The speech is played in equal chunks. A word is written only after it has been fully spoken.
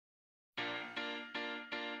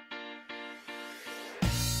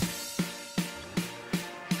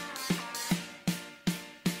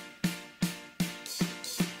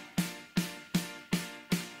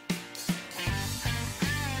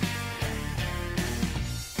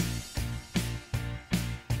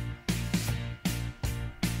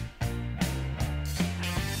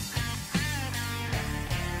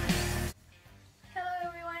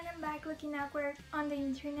being awkward on the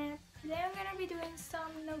internet. Today I'm gonna be doing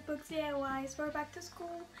some notebooks DIYs for back to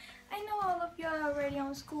school. I know all of you are already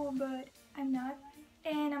on school, but I'm not,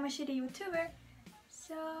 and I'm a shitty YouTuber.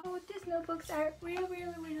 So these notebooks are really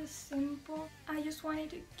simple. I just wanted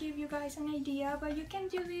to give you guys an idea, but you can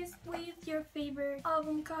do this with your favorite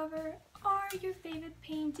album cover or your favorite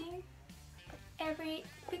painting. Every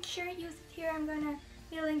picture used here I'm gonna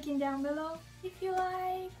be linking down below. If you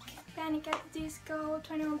like Panic at the Disco,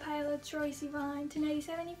 21 Pilots, Troye Sivan, to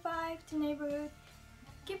 1975, to Neighborhood,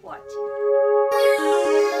 keep watching.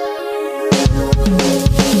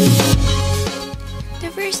 The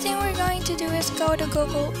first thing we're going to do is go to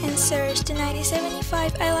Google and search the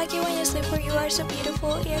 1975 I Like It When You Sleep or You Are So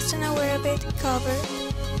Beautiful, Yes and Aware of It cover.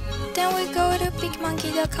 Then we go to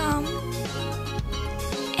pickmonkey.com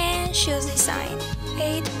and choose design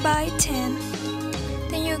 8 by 10.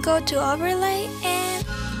 Then you go to overlay and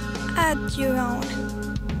add your own.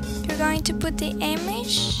 You're going to put the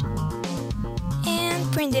image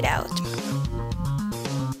and print it out.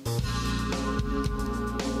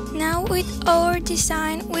 Now with our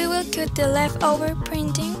design, we will cut the leftover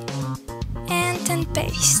printing and then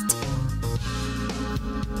paste.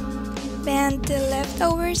 Bend the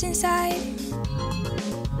leftovers inside.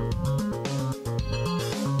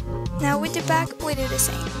 Now with the back, we do the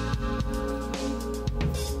same.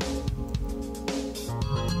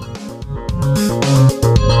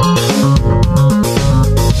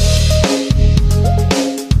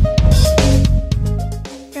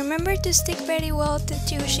 Remember to stick very well the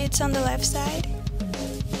two sheets on the left side.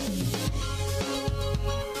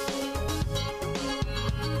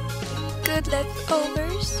 Good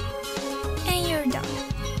leftovers, and you're done.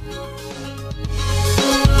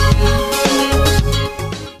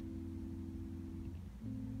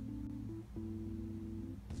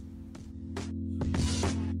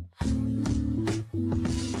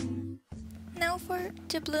 Now for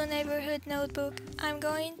the blue neighborhood notebook, I'm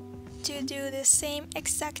going to do the same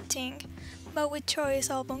exact thing, but with Troye's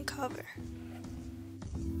album cover.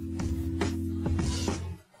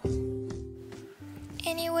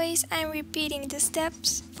 Anyways, I'm repeating the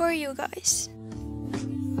steps for you guys.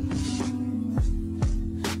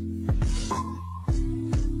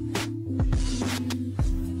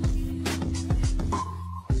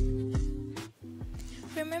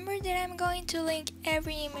 Remember that I'm going to link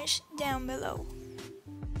every image down below.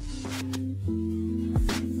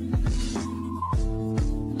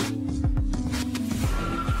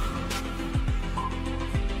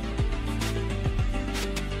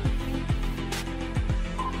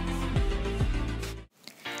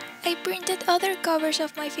 I printed other covers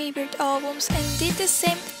of my favorite albums and did the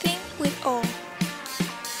same thing with all.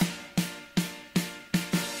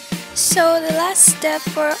 So the last step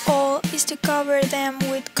for all is to cover them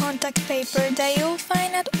with contact paper that you'll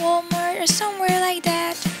find at Walmart or somewhere like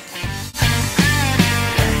that.